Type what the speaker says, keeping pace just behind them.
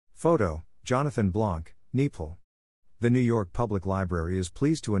Photo, Jonathan Blanc, Nepal. The New York Public Library is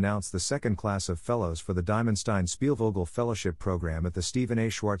pleased to announce the second class of Fellows for the Diamondstein Spielvogel Fellowship Program at the Stephen A.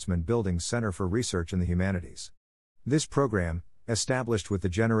 Schwarzman Building Center for Research in the Humanities. This program, established with the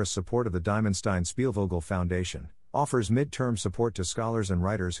generous support of the Diamondstein Spielvogel Foundation, offers mid-term support to scholars and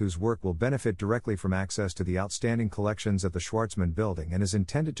writers whose work will benefit directly from access to the outstanding collections at the Schwarzman Building and is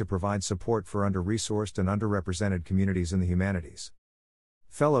intended to provide support for under-resourced and underrepresented communities in the humanities.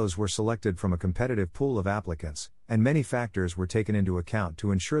 Fellows were selected from a competitive pool of applicants, and many factors were taken into account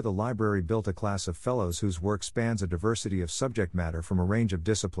to ensure the library built a class of fellows whose work spans a diversity of subject matter from a range of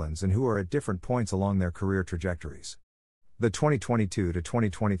disciplines and who are at different points along their career trajectories. The 2022 to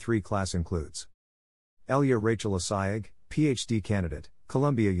 2023 class includes Elia Rachel Asayag, PhD candidate,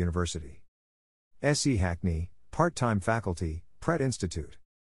 Columbia University. S.E. Hackney, part-time faculty, Pratt Institute.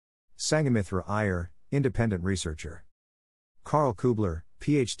 Sangamithra Iyer, independent researcher. Carl Kubler,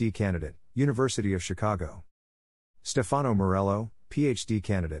 PhD candidate, University of Chicago. Stefano Morello, PhD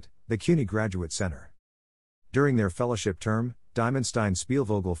candidate, the CUNY Graduate Center. During their fellowship term, Diamondstein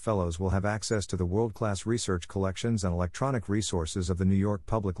Spielvogel Fellows will have access to the world-class research collections and electronic resources of the New York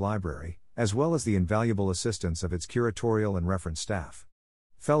Public Library, as well as the invaluable assistance of its curatorial and reference staff.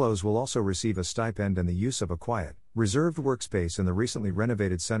 Fellows will also receive a stipend and the use of a quiet, reserved workspace in the recently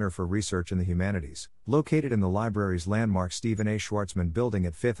renovated Center for Research in the Humanities, located in the library's landmark Stephen A. Schwarzman Building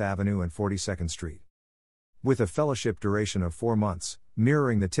at 5th Avenue and 42nd Street. With a fellowship duration of 4 months,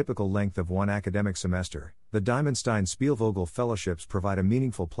 mirroring the typical length of one academic semester, the Diamondstein Spielvogel Fellowships provide a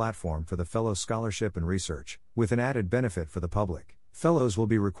meaningful platform for the fellow scholarship and research, with an added benefit for the public. Fellows will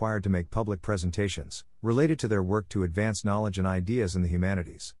be required to make public presentations related to their work to advance knowledge and ideas in the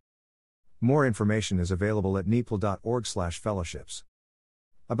humanities. More information is available at nepal.org/fellowships.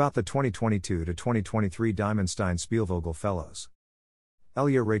 About the 2022 to 2023 Diamondstein Spielvogel Fellows.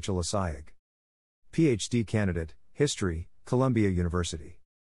 Elia Rachel Asayag, PhD candidate, History, Columbia University.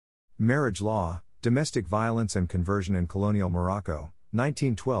 Marriage Law, Domestic Violence and Conversion in Colonial Morocco,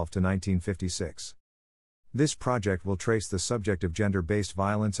 1912 to 1956. This project will trace the subject of gender-based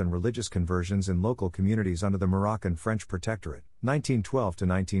violence and religious conversions in local communities under the Moroccan French Protectorate, 1912 to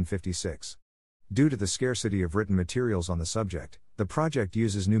 1956. Due to the scarcity of written materials on the subject, the project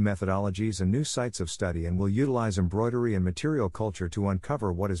uses new methodologies and new sites of study and will utilize embroidery and material culture to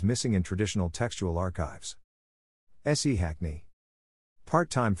uncover what is missing in traditional textual archives. S.E. Hackney.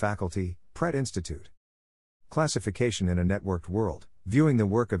 Part-time faculty, Pratt Institute. Classification in a networked world. Viewing the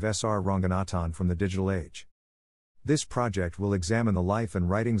work of S.R. Ranganathan from the Digital Age. This project will examine the life and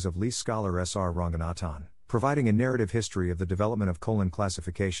writings of LIS scholar S.R. Ranganathan, providing a narrative history of the development of colon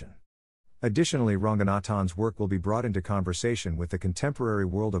classification. Additionally, Ranganathan's work will be brought into conversation with the contemporary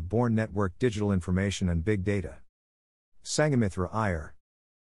world of born network digital information and big data. Sangamithra Iyer.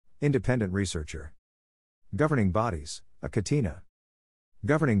 Independent researcher. Governing Bodies, a Katina.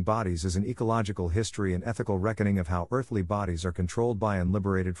 Governing Bodies is an ecological history and ethical reckoning of how earthly bodies are controlled by and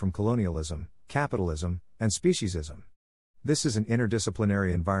liberated from colonialism, capitalism, and speciesism. This is an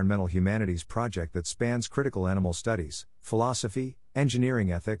interdisciplinary environmental humanities project that spans critical animal studies, philosophy,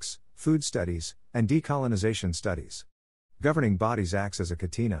 engineering ethics, food studies, and decolonization studies. Governing Bodies acts as a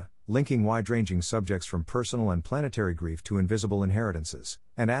Katina, linking wide-ranging subjects from personal and planetary grief to invisible inheritances,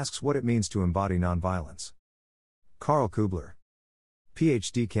 and asks what it means to embody nonviolence. Carl Kubler.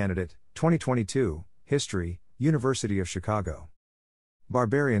 PhD candidate, 2022, History, University of Chicago.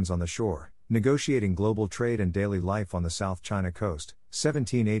 Barbarians on the Shore, Negotiating Global Trade and Daily Life on the South China Coast,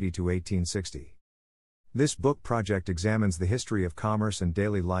 1780 to 1860. This book project examines the history of commerce and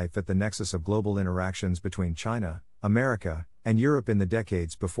daily life at the nexus of global interactions between China, America, and Europe in the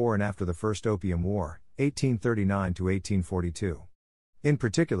decades before and after the First Opium War, 1839 to 1842. In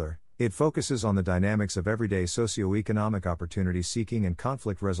particular, it focuses on the dynamics of everyday socio-economic opportunity seeking and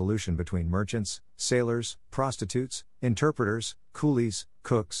conflict resolution between merchants, sailors, prostitutes, interpreters, coolies,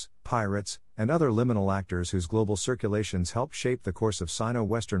 cooks, pirates, and other liminal actors whose global circulations helped shape the course of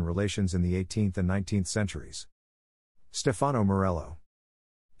Sino-Western relations in the 18th and 19th centuries. Stefano Morello.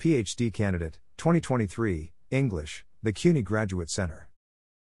 PhD candidate, 2023, English, the CUNY Graduate Center.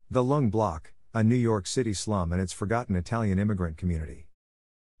 The Lung Block, a New York City slum and its forgotten Italian immigrant community.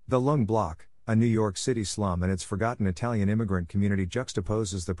 The Lung Block, a New York City slum and its forgotten Italian immigrant community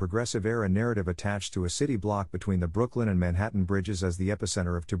juxtaposes the progressive era narrative attached to a city block between the Brooklyn and Manhattan bridges as the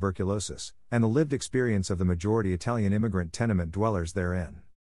epicenter of tuberculosis, and the lived experience of the majority Italian immigrant tenement dwellers therein.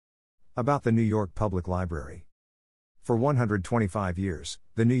 About the New York Public Library. For 125 years,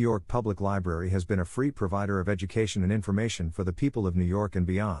 the New York Public Library has been a free provider of education and information for the people of New York and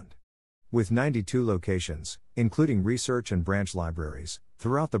beyond. With 92 locations, including research and branch libraries,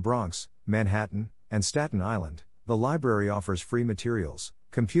 throughout the Bronx, Manhattan, and Staten Island, the library offers free materials,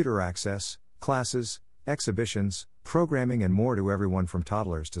 computer access, classes, exhibitions, programming, and more to everyone from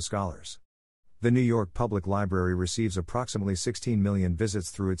toddlers to scholars. The New York Public Library receives approximately 16 million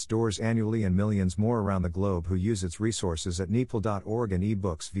visits through its doors annually and millions more around the globe who use its resources at NYPL.org and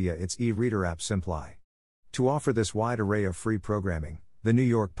ebooks via its e-reader app Simply. To offer this wide array of free programming, the New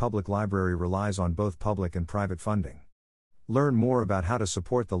York Public Library relies on both public and private funding. Learn more about how to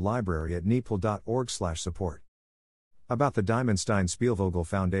support the library at nypl.org/support. About the Diamondstein Spielvogel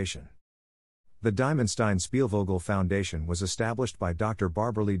Foundation. The Diamondstein Spielvogel Foundation was established by Dr.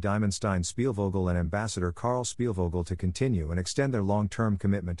 Barbara Diamondstein Spielvogel and Ambassador Karl Spielvogel to continue and extend their long-term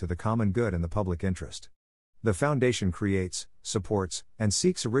commitment to the common good and the public interest. The foundation creates, supports, and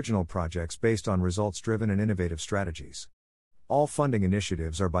seeks original projects based on results-driven and innovative strategies. All funding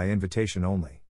initiatives are by invitation only.